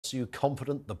results? Are you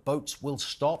confident the boats will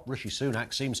stop? Rishi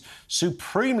Sunak seems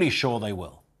supremely sure they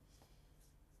will.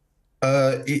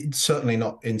 It's certainly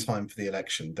not in time for the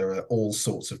election. There are all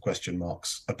sorts of question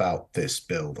marks about this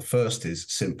bill. The first is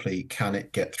simply, can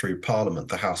it get through Parliament?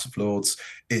 The House of Lords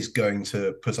is going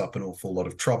to put up an awful lot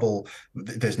of trouble.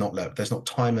 There's not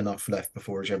time enough left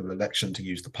before a general election to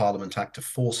use the Parliament Act to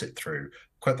force it through.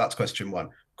 That's question one.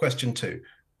 Question two,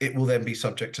 it will then be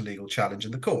subject to legal challenge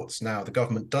in the courts. Now, the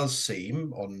government does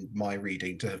seem, on my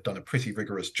reading, to have done a pretty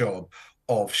rigorous job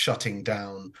of shutting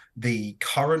down the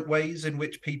current ways in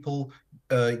which people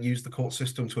use the court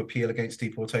system to appeal against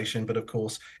deportation. But of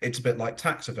course, it's a bit like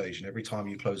tax evasion. Every time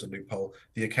you close a loophole,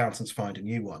 the accountants find a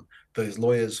new one. Those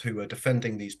lawyers who are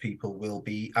defending these people will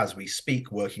be, as we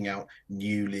speak, working out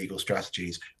new legal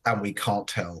strategies, and we can't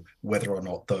tell whether or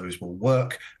not those will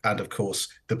work. And of course,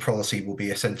 the policy will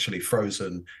be essentially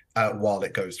frozen while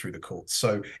it goes through the courts.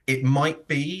 So it might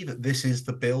be that this is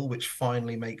the bill which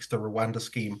finally makes the Rwanda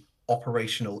scheme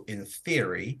operational in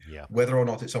theory. Whether or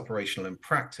not it's operational in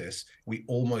practice, we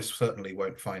almost certainly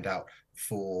won't find out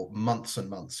for months and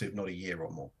months, if not a year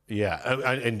or more. Yeah,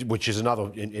 and which is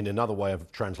another way of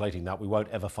translating that, we won't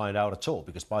ever find out at all,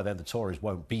 because by then the Tories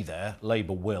won't be there,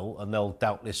 Labour will, and they'll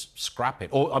doubtless scrap it.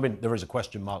 Or, I mean, there is a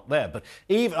question mark there, but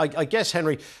even I guess,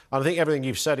 Henry, I think everything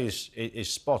you've said is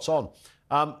spot on.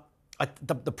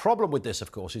 The problem with this,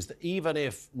 of course, is that even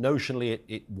if notionally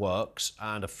it works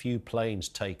and a few planes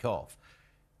take off,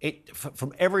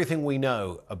 from everything we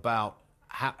know about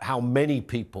how many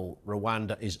people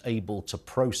Rwanda is able to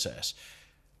process,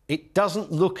 it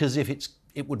doesn't look as if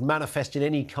it would manifest in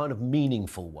any kind of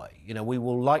meaningful way. You know, we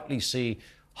will likely see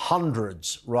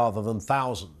hundreds rather than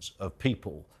thousands of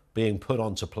people being put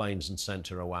onto planes and sent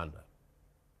to Rwanda.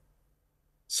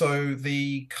 So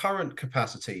the current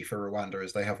capacity for Rwanda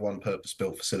is they have one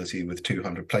purpose-built facility with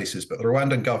 200 places, but the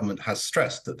Rwandan government has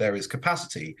stressed that there is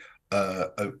capacity,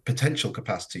 a potential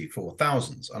capacity for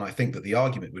thousands. And I think that the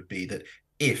argument would be that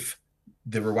if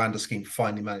the Rwanda scheme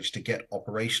finally managed to get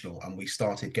operational and we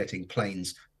started getting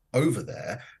planes over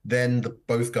there, then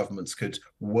both governments could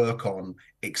work on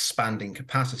expanding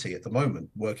capacity. At the moment,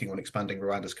 working on expanding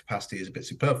Rwanda's capacity is a bit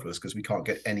superfluous because we can't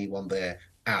get anyone there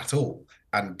at all,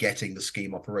 and getting the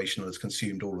scheme operational has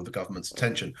consumed all of the government's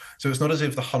attention. So it's not as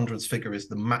if the hundreds figure is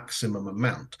the maximum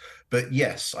amount. But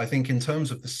yes, I think in terms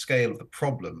of the scale of the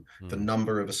problem, the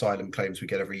number of asylum claims we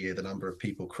get every year, the number of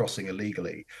people crossing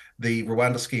illegally, the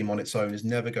Rwanda scheme on its own is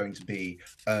never going to be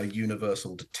a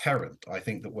universal deterrent. I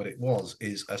think that what it was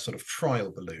is a sort of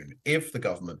trial balloon. If the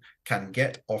government can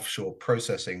get offshore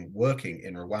processing working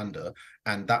in Rwanda,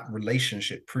 and that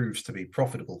relationship proves to be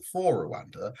profitable for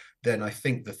Rwanda, then I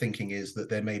think the thinking is that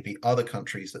there may be other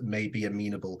countries that may be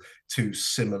amenable to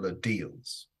similar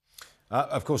deals.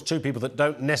 Of course, two people that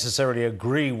don't necessarily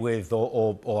agree with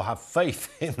or have faith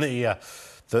in the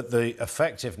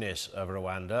effectiveness of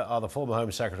Rwanda are the former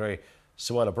Home Secretary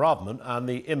Suella Braverman and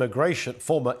the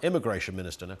former immigration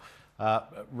minister,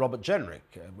 Robert Jenrick.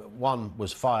 One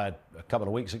was fired a couple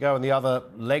of weeks ago and the other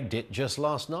legged it just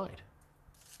last night.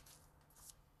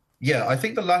 Yeah, I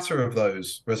think the latter of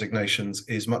those resignations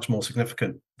is much more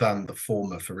significant than the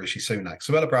former for Rishi Sunak.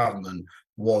 Suella Braverman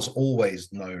was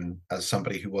always known as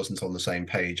somebody who wasn't on the same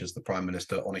page as the Prime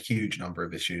Minister on a huge number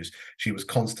of issues. She was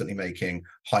constantly making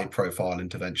high-profile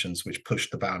interventions which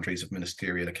pushed the boundaries of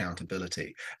ministerial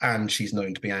accountability. And she's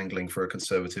known to be angling for a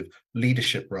Conservative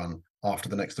leadership run after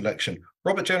the next election.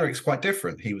 Robert Jenrick's quite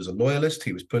different. He was a loyalist.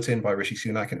 He was put in by Rishi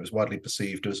Sunak, and it was widely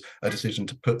perceived as a decision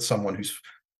to put someone who's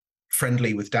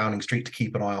friendly with Downing Street to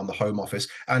keep an eye on the Home Office,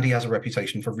 and he has a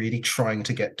reputation for really trying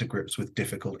to get to grips with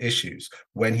difficult issues.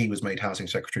 When he was made Housing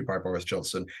Secretary by Boris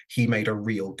Johnson, he made a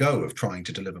real go of trying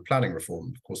to deliver planning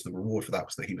reform. Of course, the reward for that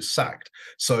was that he was sacked.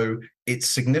 So it's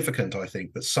significant, I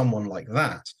think, that someone like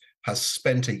that has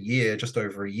spent a year, just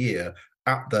over a year,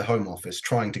 at the Home Office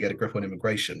trying to get a grip on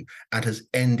immigration and has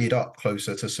ended up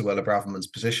closer to Suella Braverman's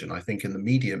position. I think in the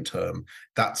medium term,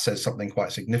 that says something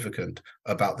quite significant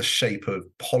about the shape of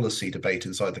policy debate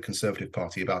inside the Conservative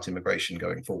Party about immigration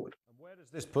going forward. Where does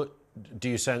this put, do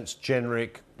you sense,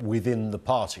 Jenrick within the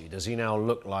party? Does he now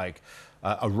look like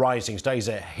a rising star? He's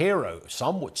a hero,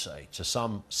 some would say, to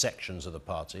some sections of the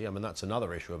party. I mean, that's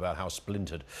another issue about how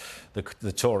splintered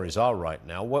the Tories are right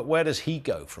now. Where does he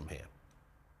go from here?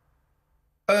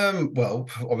 Well,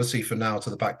 obviously for now to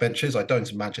the backbenches. I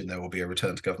don't imagine there will be a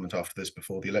return to government after this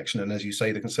before the election. And as you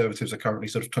say, the Conservatives are currently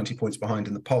sort of 20 points behind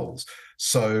in the polls.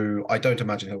 So I don't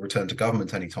imagine he'll return to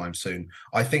government anytime soon.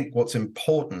 I think what's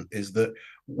important is that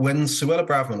when Suella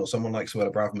Braverman or someone like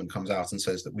Suella Braverman comes out and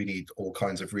says that we need all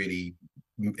kinds of really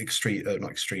extreme,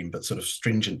 not extreme, but sort of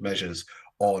stringent measures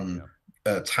on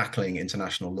tackling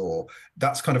international law,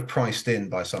 that's kind of priced in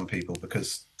by some people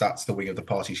because that's the wing of the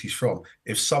party she's from.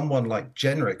 If someone like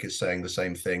Jenrick is saying the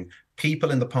same thing,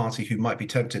 people in the party who might be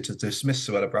tempted to dismiss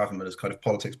Suella Braverman as kind of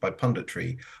politics by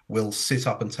punditry will sit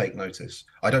up and take notice.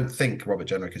 I don't think Robert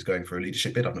Jenrick is going for a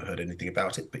leadership bid. I've not heard anything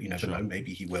about it, but you never know,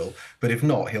 maybe he will. But if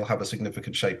not, he'll have a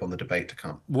significant shape on the debate to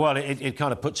come. Well, it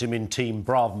kind of puts him in Team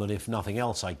Braverman, if nothing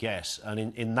else, I guess.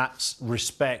 And in that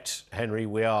respect, Henry,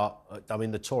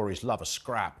 the Tories love a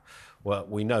scrap. Well,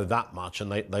 we know that much,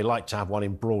 and they like to have one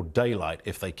in broad daylight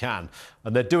if they can.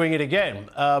 And they're doing it again,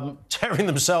 tearing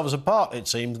themselves apart, it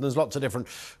seems. And there's lots of different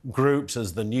groups.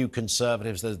 There's the New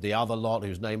Conservatives, there's the other lot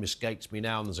whose name escapes me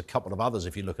now, and there's a couple of others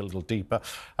if you look a little deeper.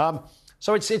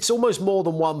 So it's almost more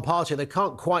than one party. They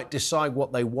can't quite decide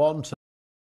what they want.